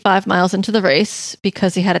 55 miles into the race,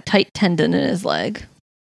 because he had a tight tendon in his leg.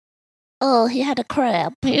 Oh, he had a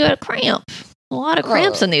cramp. He had a cramp. A lot of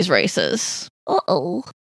cramps in these races. Uh-oh.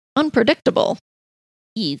 Unpredictable.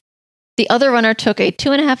 Easy. The other runner took a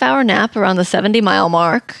 2.5-hour nap around the 70-mile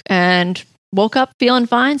mark and woke up feeling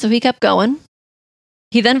fine, so he kept going.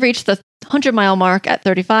 He then reached the 100-mile mark at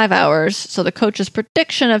 35 hours, so the coach's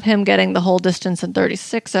prediction of him getting the whole distance in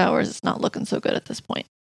 36 hours is not looking so good at this point.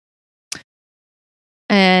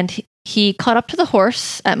 And he caught up to the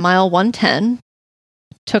horse at mile 110,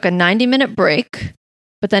 took a 90-minute break,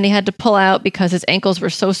 but then he had to pull out because his ankles were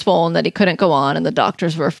so swollen that he couldn't go on, and the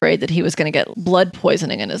doctors were afraid that he was going to get blood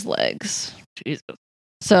poisoning in his legs. Jesus.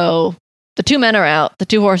 So the 2 men are out, the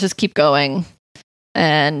 2 horses keep going.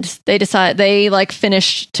 And they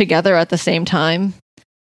finished together at the same time.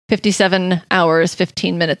 57 hours,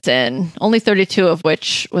 15 minutes in, only 32 of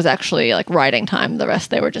which was actually like riding time. The rest,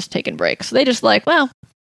 they were just taking breaks. So they just we don't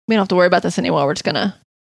have to worry about this anymore. We're just going to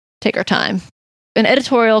take our time. An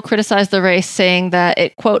editorial criticized the race, saying that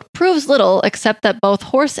it, quote, proves little except that both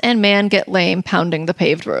horse and man get lame pounding the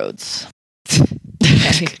paved roads.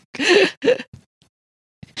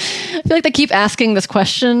 I feel like they keep asking this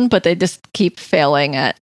question, but they just keep failing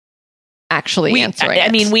at actually answering it. I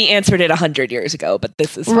mean, we answered it 100 years ago, but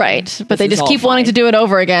this is right. Fine. But they just keep wanting to do it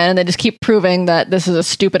over again, and they just keep proving that this is a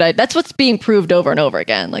stupid idea. That's what's being proved over and over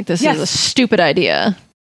again. Like, this is a stupid idea.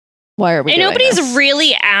 Why are we doing nobody's this?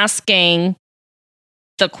 really asking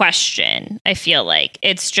the question. I feel like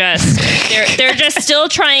it's just they're just still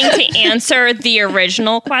trying to answer the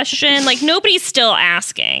original question. Like, nobody's still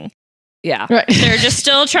asking. Yeah. Right. They're just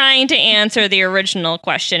still trying to answer the original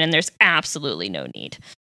question, and there's absolutely no need.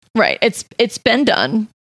 Right. It's been done.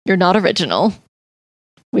 You're not original.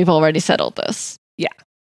 We've already settled this. Yeah.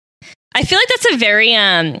 I feel like that's a very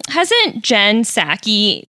hasn't Jen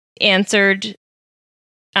Psaki answered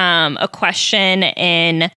a question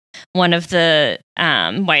in one of the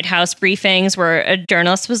White House briefings where a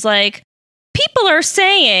journalist was like, people are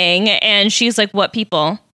saying, and she's like, what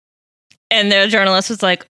people? And the journalist was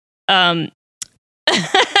like, Yep.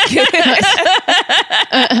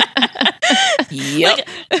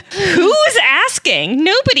 Like, who's asking?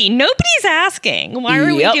 Nobody's asking. Why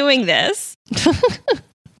are we doing this?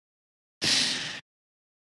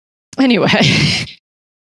 Anyway.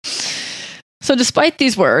 So despite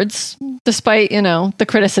these words, despite, the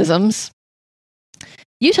criticisms,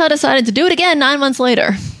 Utah decided to do it again 9 months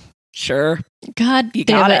later. Sure. God You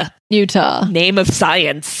damn gotta. it, Utah. Name of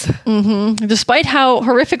science. Mm-hmm. Despite how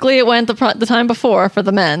horrifically it went the time before for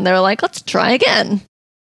the men, they were like, let's try again.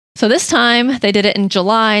 So this time, they did it in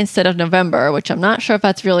July instead of November, which I'm not sure if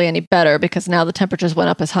that's really any better because now the temperatures went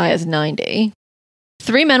up as high as 90.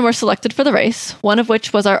 3 men were selected for the race, one of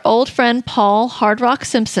which was our old friend Paul Hard Rock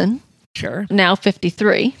Simpson, Sure. now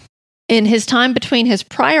 53. In his time between his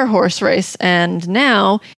prior horse race and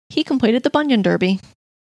now, he completed the Bunyan Derby.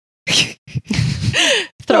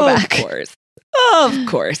 Throwback. Of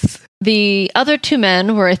course. The other 2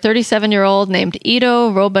 men were a 37-year-old named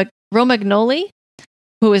Ido Romagnoli,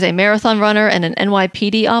 who is a marathon runner and an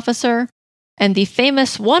NYPD officer, and the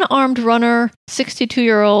famous one-armed runner,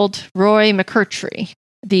 62-year-old Roy McCurtry.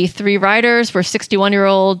 The 3 riders were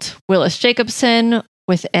 61-year-old Willis Jacobson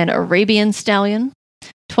with an Arabian stallion,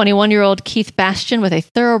 21-year-old Keith Bastian with a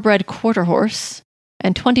thoroughbred quarter horse,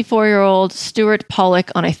 and 24-year-old Stuart Pollock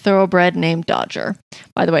on a thoroughbred named Dodger.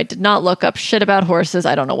 By the way, did not look up shit about horses.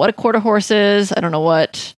 I don't know what a quarter horse is. I don't know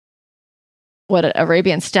what an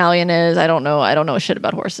Arabian stallion is. I don't know shit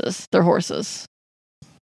about horses. They're horses.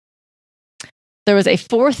 There was a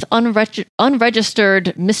 4th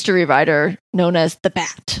unregistered mystery rider known as the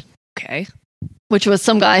Bat. Okay. Which was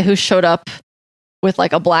some guy who showed up with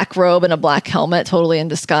like a black robe and a black helmet, totally in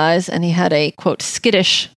disguise. And he had a, quote,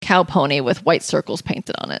 skittish cow pony with white circles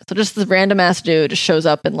painted on it. So just this random ass dude just shows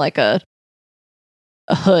up in like a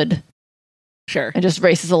hood. Sure. And just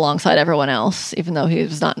races alongside everyone else, even though he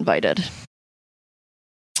was not invited.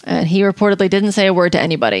 And he reportedly didn't say a word to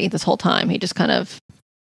anybody this whole time. He just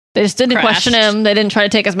they just didn't question him. They didn't try to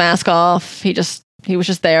take his mask off. He was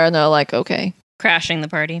just there and they're like, okay. Crashing the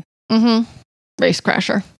party. Mm-hmm. Race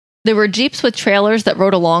crasher. There were jeeps with trailers that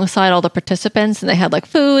rode alongside all the participants, and they had like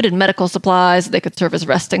food and medical supplies. They could serve as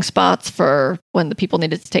resting spots for when the people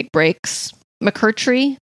needed to take breaks.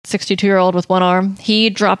 McCurtry, 62-year-old with one arm,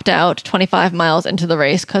 he dropped out 25 miles into the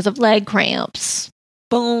race because of leg cramps.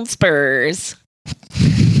 Bone spurs.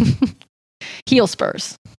 Heel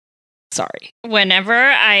spurs. Sorry. Whenever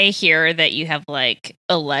I hear that you have like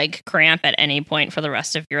a leg cramp at any point for the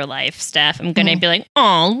rest of your life, Steph, I'm going to be like,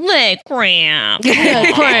 oh, leg cramp.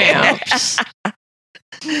 Leg cramps.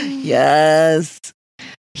 Yes.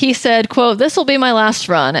 He said, quote, "This will be my last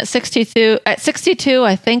run. At 62,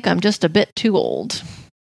 I think I'm just a bit too old."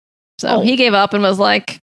 So he gave up and was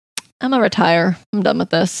like, "I'm gonna retire. I'm done with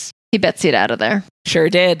this." He Betsied out of there. Sure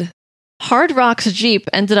did. Hard Rock's Jeep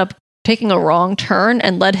ended up taking a wrong turn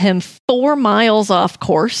and led him 4 miles off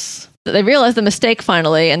course. They realized the mistake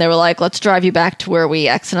finally, and they were like, "Let's drive you back to where we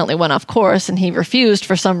accidentally went off course." And he refused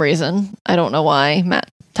for some reason. I don't know why.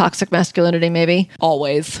 Toxic masculinity, maybe.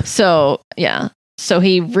 Always. So, yeah. So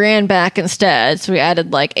he ran back instead. So he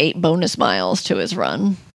added like 8 bonus miles to his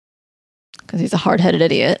run because he's a hard-headed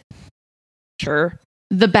idiot. Sure.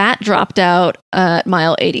 The Bat dropped out at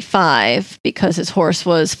mile 85 because his horse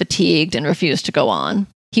was fatigued and refused to go on.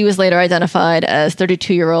 He was later identified as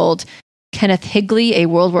 32-year-old Kenneth Higley, a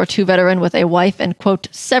World War II veteran with a wife and, quote,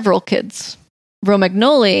 several kids.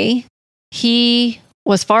 Romagnoli, he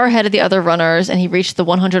was far ahead of the other runners, and he reached the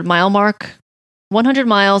 100-mile mark. 100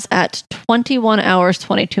 miles at 21 hours,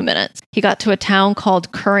 22 minutes. He got to a town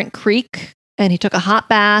called Currant Creek, and he took a hot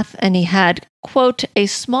bath, and he had, quote, a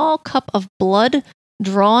small cup of blood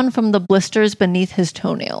drawn from the blisters beneath his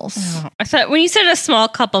toenails. Oh, I thought when you said a small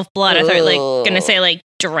cup of blood, I thought you were like going to say like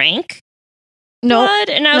drank blood,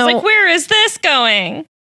 and I was like, where is this going?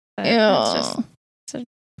 But it's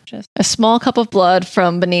just a small cup of blood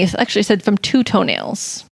from beneath, actually said from 2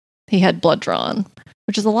 toenails. He had blood drawn,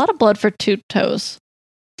 which is a lot of blood for 2 toes.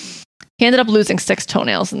 He ended up losing 6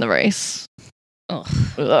 toenails in the race. Ugh.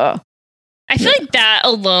 I feel like that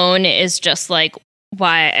alone is just like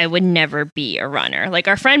why I would never be a runner. Like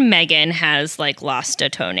our friend Megan has like lost a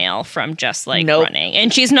toenail from just like running,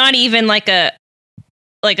 and she's not even like a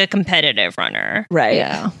competitive runner. Right.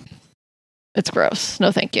 Yeah. It's gross.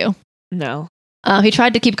 No, thank you. No. He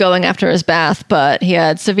tried to keep going after his bath, but he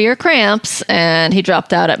had severe cramps and he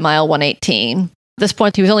dropped out at mile 118. At this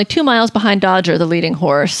point, he was only 2 miles behind Dodger, the leading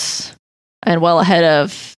horse, and well ahead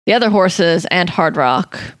of the other horses and Hard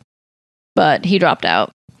Rock, but he dropped out.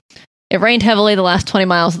 It rained heavily the last 20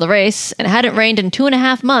 miles of the race, and it hadn't rained in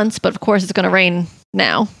 2.5 months, but of course it's going to rain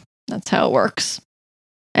now. That's how it works.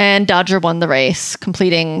 And Dodger won the race,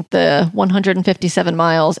 completing the 157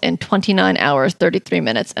 miles in 29 hours, 33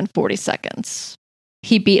 minutes, and 40 seconds.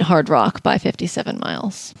 He beat Hard Rock by 57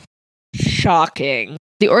 miles. Shocking.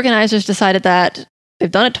 The organizers decided that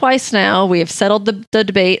they've done it twice now. We have settled the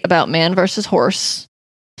debate about man versus horse,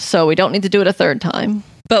 so we don't need to do it a third time.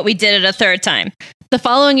 But we did it a third time. The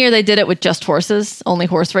following year, they did it with just horses, only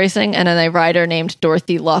horse racing, and then a rider named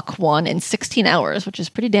Dorothy Luck won in 16 hours, which is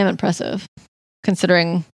pretty damn impressive,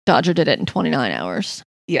 considering Dodger did it in 29 hours.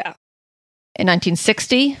 Yeah. In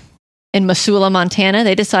 1960, in Missoula, Montana,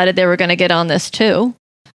 they decided they were going to get on this too,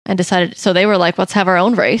 so they were like, let's have our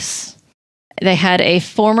own race. They had a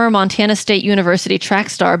former Montana State University track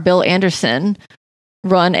star, Bill Anderson,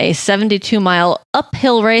 run a 72-mile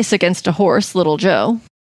uphill race against a horse, Little Joe.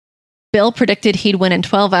 Bill predicted he'd win in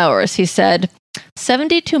 12 hours. He said,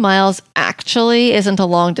 72 miles actually isn't a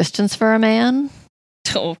long distance for a man.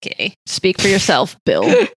 Okay. Speak for yourself,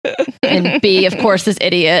 Bill. And B, of course, this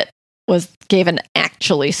idiot gave an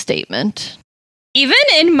actually statement. Even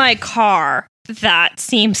in my car, that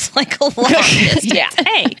seems like a long distance. Yeah.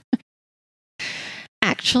 Hey.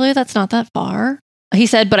 Actually, that's not that far. He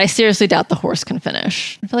said, but I seriously doubt the horse can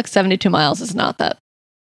finish. I feel like 72 miles is not that...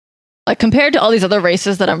 Like, compared to all these other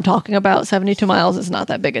races that I'm talking about, 72 miles is not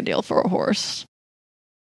that big a deal for a horse.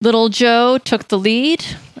 Little Joe took the lead.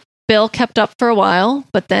 Bill kept up for a while,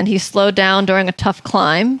 but then he slowed down during a tough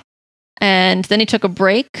climb. And then he took a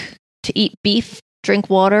break to eat beef, drink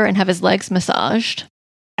water, and have his legs massaged.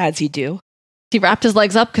 As you do. He wrapped his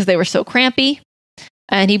legs up because they were so crampy.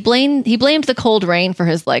 And he blamed the cold rain for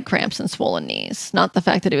his leg cramps and swollen knees, not the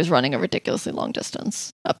fact that he was running a ridiculously long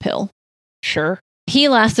distance uphill. Sure. He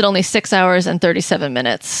lasted only 6 hours and 37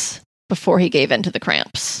 minutes before he gave in to the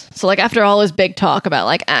cramps. So, like, after all his big talk about,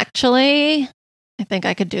 like, actually, I think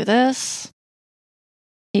I could do this,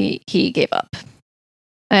 he gave up.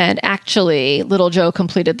 And actually, Little Joe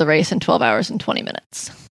completed the race in 12 hours and 20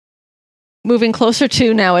 minutes. Moving closer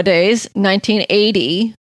to nowadays,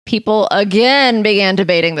 1980, people again began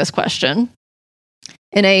debating this question.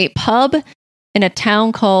 In a pub in a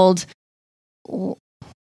town called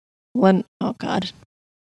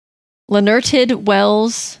Llanurted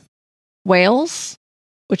Wells, Wales,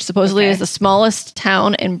 which supposedly is the smallest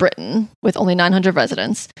town in Britain with only 900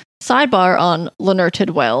 residents. Sidebar on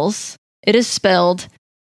Llanurted Wells. It is spelled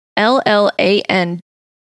Llanwrtyd.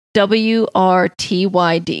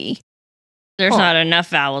 There's not enough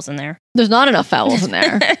vowels in there. There's not enough vowels in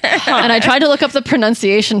there. And I tried to look up the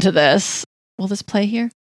pronunciation to this. Will this play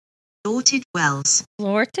here? Lorted Wells.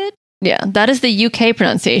 Lorted? Yeah, that is the UK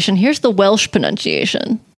pronunciation. Here's the Welsh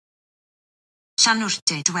pronunciation.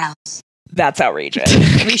 That's outrageous.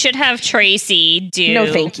 We should have Tracy do.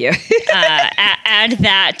 No, thank you. Add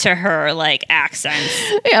that to her like accents.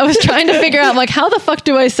 Yeah, I was trying to figure out like how the fuck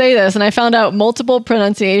do I say this, and I found out multiple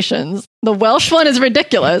pronunciations. The Welsh one is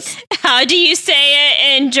ridiculous. How do you say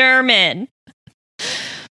it in German?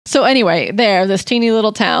 So anyway, this teeny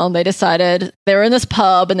little town, they decided they were in this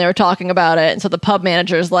pub and they were talking about it, and so the pub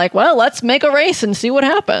manager's like, "Well, let's make a race and see what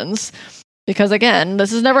happens." Because again,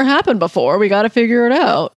 this has never happened before. We got to figure it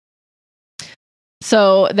out.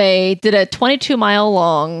 So they did a 22-mile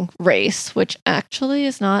long race, which actually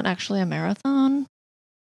is not actually a marathon.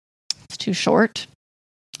 It's too short.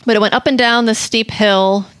 But it went up and down this steep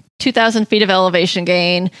hill, 2,000 feet of elevation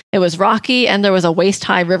gain. It was rocky, and there was a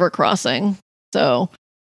waist-high river crossing. So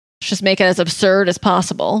let's just make it as absurd as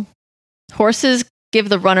possible. Horses give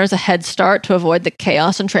the runners a head start to avoid the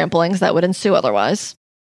chaos and tramplings that would ensue otherwise.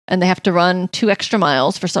 And they have to run 2 extra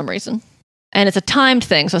miles for some reason. And it's a timed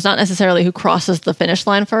thing, so it's not necessarily who crosses the finish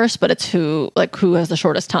line first, but it's who has the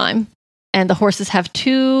shortest time. And the horses have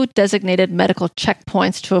 2 designated medical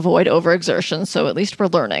checkpoints to avoid overexertion, so at least we're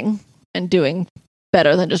learning and doing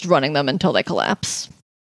better than just running them until they collapse.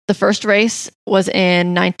 The first race was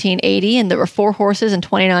in 1980, and there were 4 horses and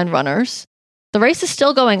 29 runners. The race is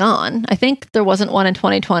still going on. I think there wasn't one in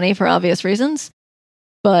 2020 for obvious reasons,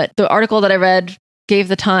 but the article that I read gave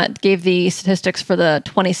the statistics for the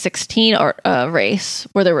 2016 race,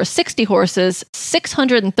 where there were 60 horses,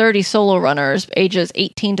 630 solo runners, ages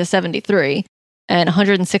 18 to 73, and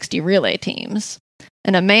 160 relay teams.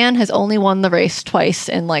 And a man has only won the race twice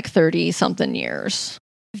in like 30-something years.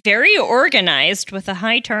 Very organized with a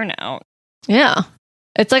high turnout. Yeah.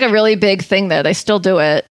 It's like a really big thing there. They still do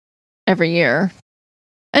it every year.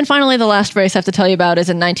 And finally, the last race I have to tell you about is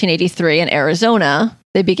in 1983 in Arizona.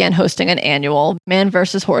 They began hosting an annual man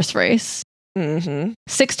versus horse race.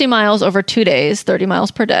 60 miles over 2 days, 30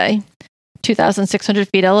 miles per day, 2,600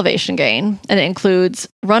 feet elevation gain. And it includes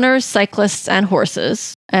runners, cyclists, and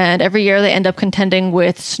horses. And every year they end up contending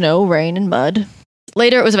with snow, rain, and mud.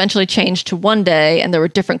 Later, it was eventually changed to 1 day, and there were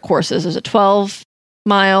different courses. There's a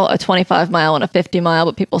 12-mile, a 25-mile, and a 50-mile,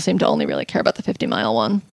 but people seem to only really care about the 50-mile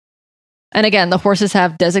one. And again, the horses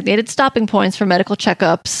have designated stopping points for medical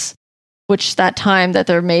checkups, which that time that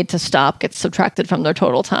they're made to stop gets subtracted from their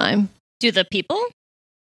total time. Do the people?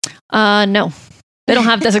 No. They don't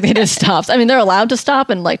have designated stops. I mean, they're allowed to stop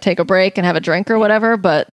and like take a break and have a drink or whatever,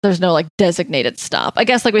 but there's no like designated stop. I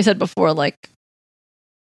guess like we said before, like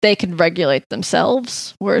they can regulate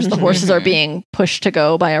themselves, whereas the horses are being pushed to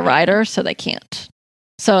go by a rider, so they can't.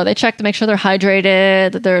 So they check to make sure they're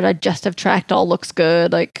hydrated, that their digestive tract all looks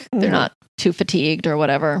good, like they're not too fatigued or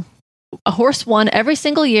whatever. A horse won every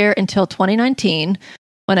single year until 2019,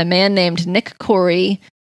 when a man named Nick Corey,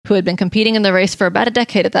 who had been competing in the race for about a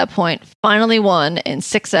decade at that point, finally won in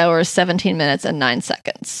 6 hours, 17 minutes, and 9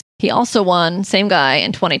 seconds. He also won, same guy,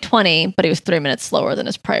 in 2020, but he was 3 minutes slower than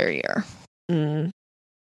his prior year.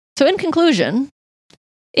 So in conclusion,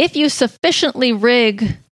 if you sufficiently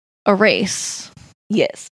rig a race,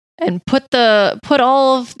 yes, and put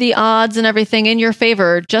all of the odds and everything in your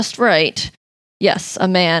favor just right, yes, a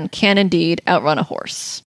man can indeed outrun a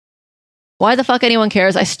horse. Why the fuck anyone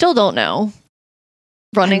cares, I still don't know.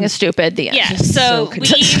 Running is stupid. The end. Yeah, so we've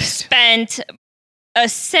spent a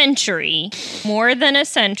century, more than a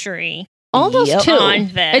century, almost 2 on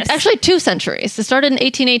this. It's actually 2 centuries. It started in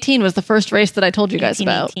 1818 was the first race that I told you guys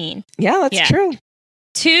about. Yeah, that's true.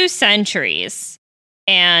 2 centuries.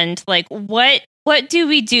 And like what do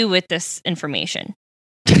we do with this information?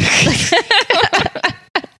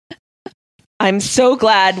 I'm so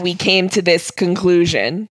glad we came to this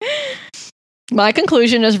conclusion. My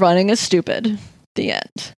conclusion is running is stupid. The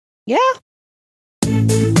end. Yeah.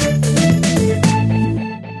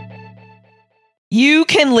 You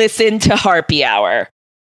can listen to Harpy Hour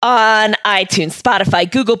on iTunes,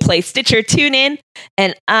 Spotify, Google Play, Stitcher, TuneIn,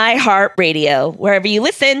 and iHeartRadio. Wherever you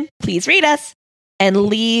listen, please rate us and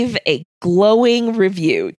leave a glowing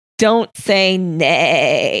review. Don't say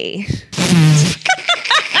nay.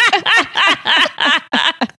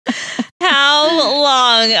 How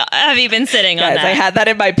long have you been sitting on that? I had that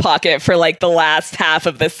in my pocket for like the last half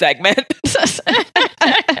of this segment.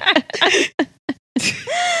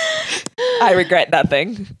 I regret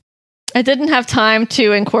nothing. I didn't have time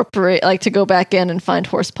to incorporate, like to go back in and find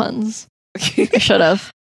horse puns. I should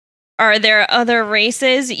have. Are there other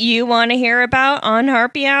races you want to hear about on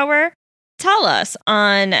Harpy Hour? Tell us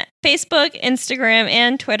on Facebook, Instagram,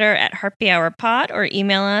 and Twitter at Harpy Hour Pod, or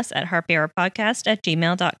email us at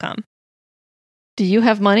harpyhourpodcast@gmail.com. Do you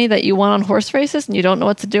have money that you won on horse races and you don't know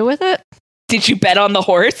what to do with it? Did you bet on the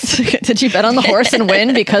horse? Did you bet on the horse and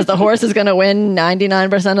win because the horse is going to win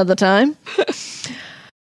 99% of the time?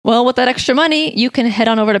 Well, with that extra money, you can head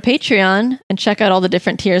on over to Patreon and check out all the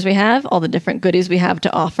different tiers we have, all the different goodies we have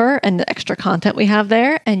to offer, and the extra content we have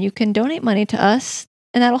there. And you can donate money to us,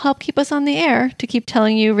 and that'll help keep us on the air to keep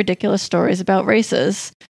telling you ridiculous stories about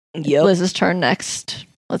races. Yep. Liz's turn next.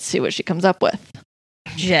 Let's see what she comes up with.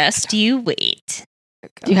 Just you wait.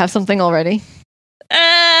 Do you have something already?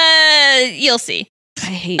 You'll see. I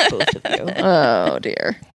hate both of you. Oh,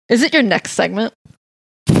 dear. Is it your next segment?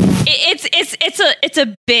 It's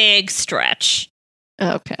a big stretch.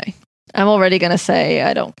 Okay. I'm already going to say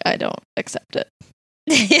I don't accept it.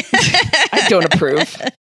 I don't approve.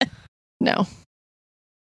 No.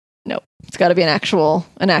 Nope. It's got to be an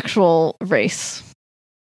actual race.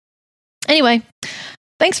 Anyway,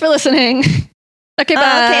 thanks for listening. Okay,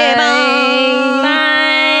 bye. Okay, bye.